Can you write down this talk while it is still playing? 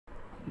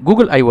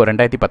Google I/O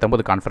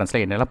 2019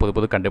 கான்ஃபரன்ஸில் என்னெல்லாம்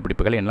புது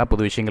கண்டுபிடிப்புகள் என்னெல்லாம்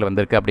புது விஷயங்கள்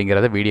வந்திருக்கு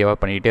அப்படிங்கிறத வீடியோவாக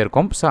பண்ணிகிட்டே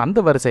இருக்கோம். ஸோ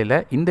அந்த வரிசையில்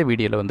இந்த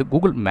வீடியோவில் வந்து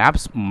கூகுள்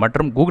மேப்ஸ்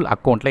மற்றும் கூகுள்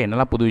அக்கௌண்ட்டில்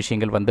என்னெல்லாம் புது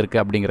விஷயங்கள்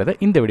வந்திருக்கு அப்படிங்கிறத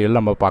இந்த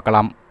வீடியோவில் நம்ம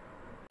பார்க்கலாம்.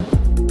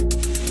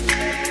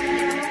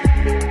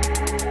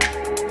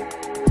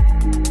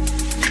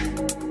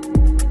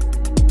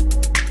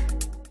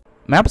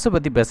 மேப்ஸை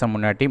பற்றி பேச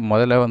முன்னாடி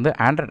முதல்ல வந்து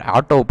ஆண்ட்ராய்டு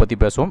ஆட்டோவை பற்றி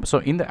பேசுவோம். ஸோ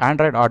இந்த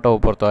ஆண்ட்ராய்டு ஆட்டோவை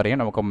பொறுத்தவரையும்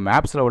நமக்கு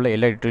மேப்ஸில் உள்ள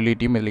எல்லா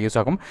யூட்டிலிட்டியும் இதில் யூஸ்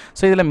ஆகும்.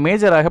 ஸோ இதில்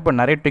மேஜராக இப்போ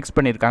நிறைய ட்ரிக்ஸ்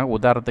பண்ணியிருக்காங்க.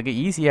 உதாரணத்துக்கு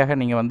ஈஸியாக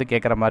நீங்கள் வந்து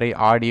கேட்குற மாதிரி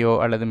ஆடியோ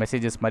அல்லது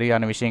மெசேஜஸ்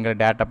மாதிரியான விஷயங்களை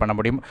டேட்டா பண்ண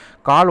முடியும்.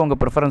 கால் உங்கள்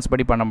ப்ரிஃபரன்ஸ்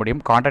படி பண்ண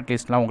முடியும். கான்டாக்ட்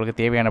லிஸ்ட்லாம் உங்களுக்கு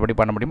தேவையானபடி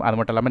பண்ண முடியும். அது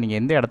மட்டும் இல்லாமல்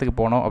நீங்கள் எந்த இடத்துக்கு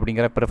போகணும்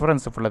அப்படிங்கிற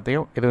ப்ரிஃபரன்ஸ்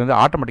ஃபுல்லத்தையும் இது வந்து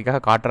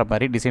ஆட்டோமேட்டிக்காக காட்டுற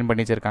மாதிரி டிசைன்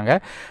பண்ணி வச்சிருக்காங்க.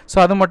 ஸோ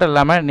அது மட்டும்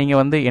இல்லாமல்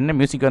நீங்கள் வந்து என்ன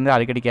மியூசிக் வந்து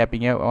அடிக்கடி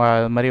கேட்பீங்க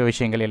அது மாதிரி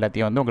விஷயங்கள்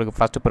எல்லாத்தையும் வந்து உங்களுக்கு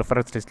ஃபஸ்ட்டு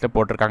ப்ரிஃபரன்ஸ் லிஸ்ட்டில்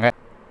போட்டிருக்காங்க.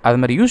 அது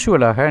மாதிரி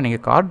யூஸ்வலாக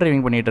நீங்கள் கார்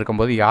டிரைவிங் பண்ணிகிட்டு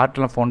இருக்கும்போது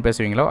யார்ட்டெல்லாம் ஃபோன்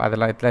பேசுவீங்களோ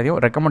அதெல்லாம் எல்லாத்தையும்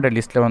ரெக்கமெண்டட்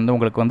லிஸ்ட்டில் வந்து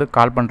உங்களுக்கு வந்து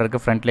கால் பண்ணுறதுக்கு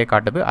ஃப்ரண்ட்லேயே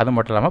காட்டுது. அது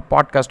மட்டும் இல்லாமல்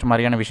பாட்காஸ்ட்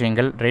மாதிரியான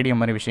விஷயங்கள், ரேடியோ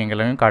மாதிரி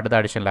விஷயங்களையும் காட்டுது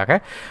அடிஷனலாக.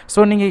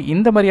 ஸோ நீங்கள்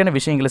இந்த மாதிரியான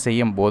விஷயங்களை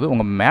செய்யும் போது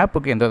உங்கள்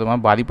மேப்புக்கு எந்த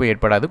விதமான பாதிப்பும்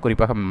ஏற்படாது.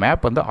 குறிப்பாக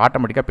மேப் வந்து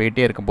ஆட்டோமேட்டிக்காக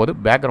போயிட்டே இருக்கும்போது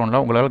பேக்ரவுண்டில்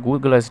உங்களால்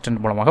கூகுள்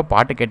அசிஸ்டன்ட் மூலமாக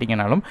பாட்டு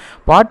கேட்டிங்கனாலும்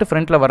பாட்டு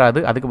ஃப்ரண்ட்டில்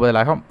வராது. அதுக்கு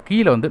பதிலாக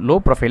கீழே வந்து லோ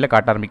ப்ரொஃபைலில்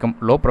காட்ட ஆரம்பிக்கும்.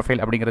 லோ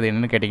ப்ரொஃபைல் அப்படிங்கிறது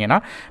என்னென்னு கேட்டிங்கன்னா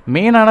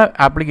மெயினான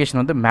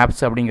அப்ளிகேஷன் வந்து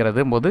மேப்ஸ்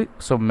அப்படிங்கிறது போது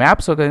ஸோ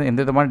மேப்ஸுக்கு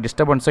எந்த விதமான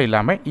டிஸ்டர்பன்ஸ்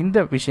இல்லாமல் இந்த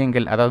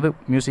விஷயங்கள் அதாவது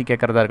மியூசிக்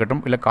கேட்குறதா இருக்கட்டும்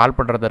இல்லை கால்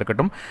பண்ணுறதா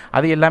இருக்கட்டும்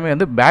அது எல்லாமே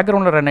வந்து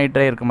பேக்ரவுண்டில் ரன்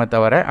ஆகிட்டே இருக்குமே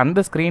தவிர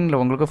அந்த ஸ்க்ரீனில்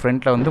உங்களுக்கு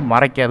ஃப்ரண்ட்டில் வந்து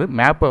மறைக்காது.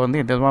 மேப்பை வந்து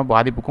எந்த விதமான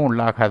பாதிப்புக்கும்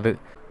உள்ளாகாது.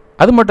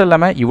 அது மட்டும்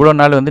இல்லாமல் இவ்வளோ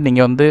நாள் வந்து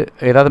நீங்கள் வந்து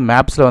ஏதாவது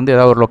மேப்ஸில் வந்து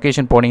ஏதாவது ஒரு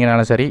லொக்கேஷன்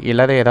போனீங்கனாலும் சரி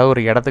இல்லாத ஏதாவது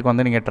ஒரு இடத்துக்கு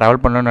வந்து நீங்கள்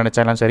ட்ராவல் பண்ணணும்னு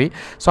நினச்சாலும் சரி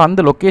ஸோ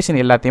அந்த லொக்கேஷன்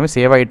எல்லாத்தையுமே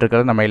சேவ் ஆகிட்டு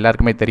இருக்கிறது நம்ம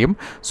எல்லாருக்குமே தெரியும்.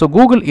 ஸோ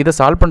கூகுள் இதை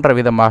சால்வ் பண்ணுற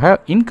விதமாக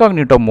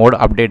இன்காக்னிட்டோ மோட்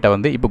அப்டேட்டை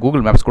வந்து இப்போ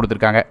கூகுள் மேப்ஸ்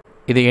கொடுத்துருக்காங்க.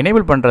 இதை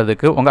எனேபிள்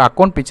பண்ணுறதுக்கு உங்கள்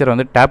அக்கௌண்ட் பிக்சரை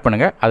வந்து டேப்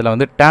பண்ணுங்கள். அதில்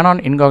வந்து டர்ன்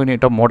ஆன்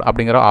இன்காக்னிட்டோ மோட்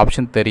அப்படிங்கிற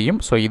ஆப்ஷன் தெரியும்.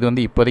 ஸோ இது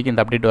வந்து இப்போதைக்கு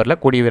இந்த அப்டேட் வரல,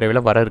 கூடிய விரைவில்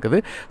வர இருக்குது.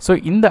 ஸோ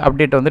இந்த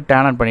அப்டேட்டை வந்து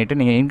டர்ன் ஆன் பண்ணிவிட்டு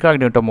நீங்கள்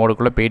இன்காக்னிட்டோ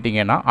மோடுக்குள்ளே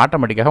போயிட்டீங்கன்னா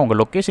ஆட்டோமேட்டிக்காக உங்கள்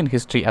லொக்கேஷன்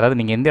ஹிஸ்ட்ரி அதாவது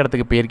நீங்கள் எந்த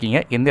இடத்துக்கு போயிருக்கீங்க,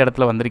 எந்த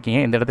இடத்துல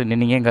வந்திருக்கீங்க, எந்த இடத்துல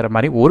நின்னீங்கிற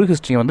மாதிரி ஒரு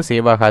ஹிஸ்ட்ரியும் வந்து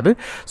சேவ் ஆகாது.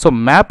 ஸோ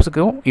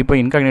மேப்ஸுக்கும் இப்போ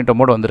இன்காக்னிட்டோ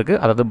மோட் வந்திருக்கு.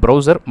 அதாவது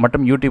ப்ரௌசர்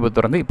மற்றும் யூடியூப்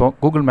திறந்து இப்போ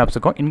கூகுள்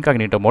மேப்ஸுக்கும்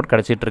இன்காக்னிட்டோ மோட்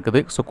கிடச்சிட்டு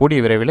இருக்குது. ஸோ கூடிய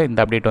விரைவில்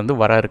இந்த அப்டேட் வந்து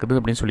வர இருக்குது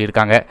அப்படின்னு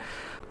சொல்லியிருக்காங்க.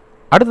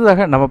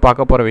 அடுத்ததாக நம்ம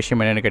பார்க்க போகிற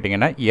விஷயம் என்னென்னு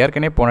கேட்டிங்கன்னா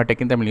ஏற்கனவே போன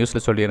டெக் இன் தமிழ்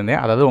நியூஸில் சொல்லியிருந்தேன்.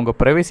 அதாவது உங்கள்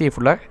ப்ரைவசியை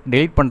ஃபுல்லாக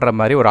டெலிட் பண்ணுற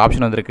மாதிரி ஒரு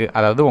ஆப்ஷன் வந்திருக்கு.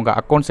 அதாவது உங்கள்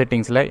அக்கௌண்ட்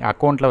செட்டிங்ஸில்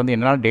அக்கௌண்ட்டில் வந்து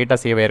என்னென்ன டேட்டா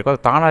சேவ் ஆயிருக்கோ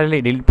அது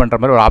தானாலே டெலிட்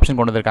பண்ணுற மாதிரி ஒரு ஆப்ஷன்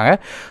கொண்டு வந்திருக்காங்க.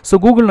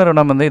 ஸோ கூகுள்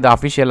நிறுவனம் வந்து இது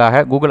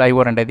அஃபிஷியலாக கூகுள்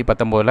I/O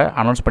 2019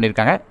 அனௌன்ஸ்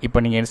பண்ணியிருக்காங்க.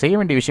 இப்போ நீங்கள் செய்ய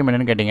வேண்டிய விஷயம்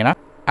என்னென்னு கேட்டிங்கன்னா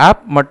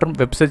ஆப் மற்றும்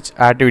வெப் சர்ச்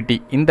ஆக்டிவிட்டி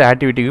இந்த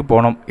ஆக்டிவிட்டிக்கு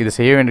போகணும். இது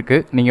செய்ய வேண்டியது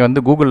நீங்கள் வந்து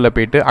கூகுளில்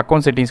போய்ட்டு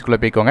அக்கௌண்ட் செட்டிங்ஸ்குள்ளே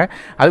போய்க்கோங்க.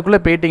 அதுக்குள்ளே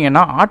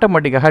போயிட்டீங்கன்னா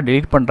ஆட்டோமேட்டிக்காக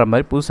டெலிட் பண்ணுற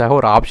மாதிரி புதுசாக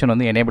ஒரு ஆப்ஷன்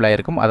வந்து எனேபிள்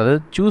ஆகிருக்கும். அதாவது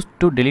சூஸ்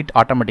டு டெலிட்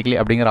ஆட்டோமேட்டிக்கலி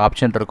அப்படிங்கிற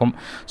ஆப்ஷன் இருக்கும்.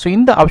 ஸோ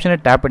இந்த ஆப்ஷனை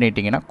டேப்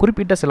பண்ணிட்டீங்கன்னா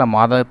குறிப்பிட்ட சில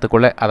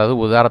மாதத்துக்குள்ளே அதாவது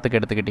உதாரணத்துக்கு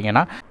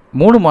எடுத்துக்கிட்டிங்கன்னா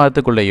 3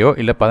 மாதத்துக்குள்ளேயோ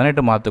இல்லை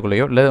 18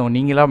 மாதத்துக்குள்ளேயோ இல்லை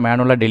நீங்களாக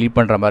மேனுவலாக டெலிட்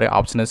பண்ணுற மாதிரி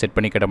ஆப்ஷனை செட்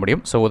பண்ணிக்கிட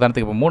முடியும். ஸோ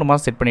உதாரணத்துக்கு இப்போ 3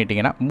 மாதம் செட்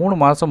பண்ணிட்டீங்கன்னா 3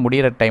 மாதம்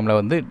முடிகிற டைமில்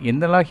வந்து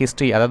எந்தெல்லாம்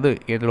ஹிஸ்ட்ரி அதாவது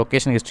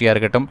லொக்கேஷன் ஹிஸ்ட்ரியாக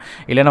இருக்கட்டும்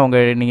இல்லைனா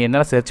நீங்கள்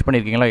என்ன சர்ச்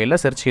பண்ணியிருக்கீங்களோ எல்லா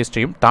சர்ச்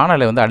ஹிஸ்ட்ரியும்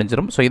தானாலே வந்து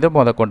அழிஞ்சிடும். ஸோ இதை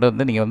கொண்டு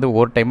வந்து நீங்கள் வந்து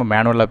ஒரு டைம்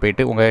மேனுவலாக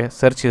போய்ட்டு உங்கள்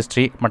சர்ச்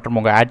ஹிஸ்ட்ரி மற்றும்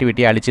உங்கள்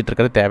ஆக்டிவிட்டியை அழிச்சிட்டு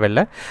இருக்கிறது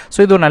தேவையில்லை. ஸோ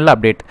இது ஒரு நல்ல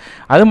அப்டேட்.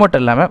 அது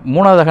மட்டும் இல்லாமல்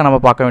மூணாவதாக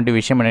நம்ம பார்க்க வேண்டிய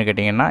விஷயம் என்னென்னு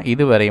கேட்டிங்கன்னா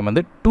இதுவரையும்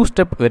வந்து 2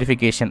 ஸ்டெப்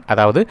வெரிஃபிகேஷன்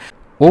அதாவது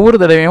ஒவ்வொரு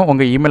தடவையும்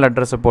உங்கள் இமெயில்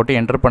அட்ரஸை போட்டு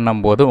என்டர்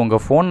பண்ணும்போது உங்கள்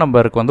ஃபோன்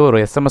நம்பருக்கு வந்து ஒரு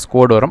SMS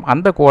கோடு வரும்.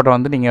 அந்த கோடை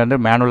வந்து நீங்கள் வந்து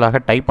மேனுவலாக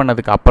டைப்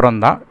பண்ணதுக்கு அப்புறம்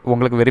தான்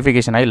உங்களுக்கு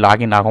வெரிஃபிகேஷன் ஆகி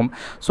லாகின் ஆகும்.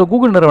 ஸோ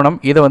கூகுள் நிறுவனம்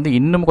இதை வந்து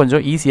இன்னும்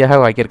கொஞ்சம் ஈஸியாக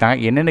ஆக்கியிருக்காங்க.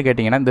 என்னென்னு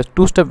கேட்டிங்கன்னா இந்த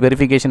 2 ஸ்டெப்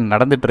வெரிஃபிகேஷன்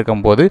நடந்துட்டு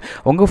இருக்கும்போது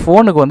உங்கள்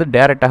ஃபோனுக்கு வந்து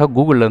டேரெக்டாக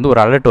கூகுள்லேருந்து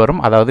ஒரு அலர்ட்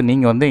வரும். அதாவது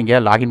நீங்கள் வந்து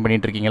எங்கேயா லாகின்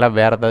பண்ணிட்டு இருக்கீங்களா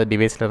வேறு ஏதாவது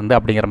டிவைஸ்லேருந்து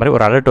அப்படிங்கிற மாதிரி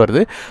ஒரு அலர்ட்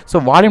வருது.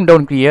 ஸோ வால்யூம்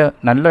டவுன் கீயை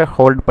நல்லா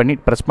ஹோல்ட் பண்ணி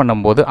ப்ரெஸ்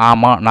பண்ணும்போது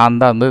ஆமாம் நான்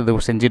தான் வந்து இது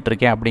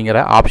செஞ்சிட்ருக்கேன்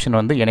அப்படிங்கிற ஆப்ஷன்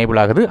வந்து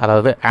எனேபிள் ஆகுது.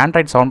 அதாவது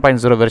ஆண்ட்ராய்டு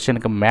 7.0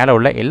 வெர்ஷனுக்கு மேலே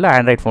உள்ள எல்லா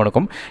ஆண்ட்ராய்ட்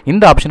ஃபோனுக்கும்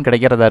இந்த ஆப்ஷன்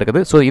கிடைக்கிறதா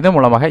இருக்குது. ஸோ இதன்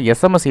மூலமாக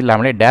SMS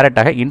இல்லாமலே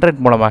டேரெக்டாக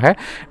இன்டர்நெட் மூலமாக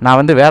நான்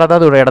வந்து வேறு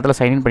ஏதாவது ஒரு இடத்துல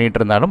சைன்இன்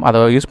பண்ணிட்டு இருந்தாலும்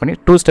அதை யூஸ் பண்ணி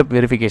 2 ஸ்டெப்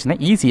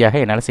வெரிஃபிகேஷனை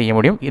ஈஸியாக என்னால் செய்ய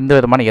முடியும். எந்த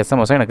விதமான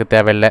SMSும் எனக்கு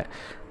தேவையில்லை.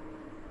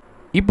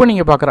 இப்போ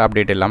நீங்கள் பார்க்குற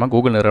அப்டேட் இல்லாமல்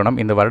கூகுள் நிறுவனம்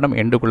இந்த வருடம்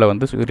எண்டுக்குள்ளே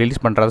வந்து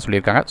ரிலீஸ் பண்ணுறதா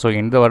சொல்லியிருக்காங்க. ஸோ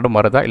இந்த வருடம்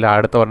வருதா இல்லை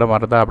அடுத்த வருடம்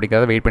வருதா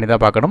அப்படிங்கிறத வெயிட் பண்ணி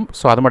தான் பார்க்கணும்.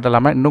 ஸோ அது மட்டும்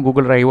இல்லாமல் இன்னும்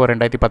கூகுள் I/O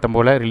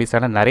 2019 ரிலீஸ்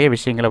ஆன நிறைய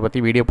விஷயங்களை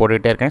பற்றி வீடியோ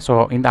போட்டுக்கிட்டே இருக்கேன். ஸோ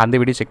அந்த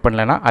வீடியோ செக்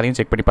பண்ணலைன்னா அதையும்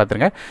செக் பண்ணி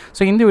பார்த்துருங்க.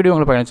 ஸோ இந்த வீடியோ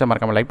உங்களுக்கு பயணிச்சா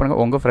மறக்காம லைக்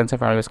பண்ணுங்கள். உங்கள் ஃப்ரெண்ட்ஸ்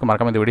அண்ட் ஃபேமிலிஸ்க்கு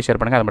மறக்காம இந்த வீடியோ ஷேர்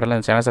பண்ணுங்கள். அது மட்டும்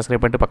இல்லை சேனல்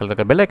சப்ஸ்கிரைப் பண்ணிட்டு பக்கத்தில்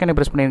இருக்க பெல் ஐக்கனை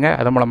ப்ரெஸ் பண்ணிடுங்க.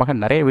 அது மூலமாக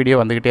நிறைய வீடியோ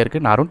வந்துகிட்டே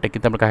இருக்குது. நானும் டெக்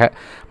தமிழுக்காக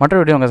மற்ற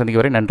வீடியோ உங்கள்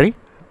சந்திக்க வரை நன்றி,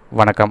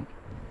 வணக்கம்.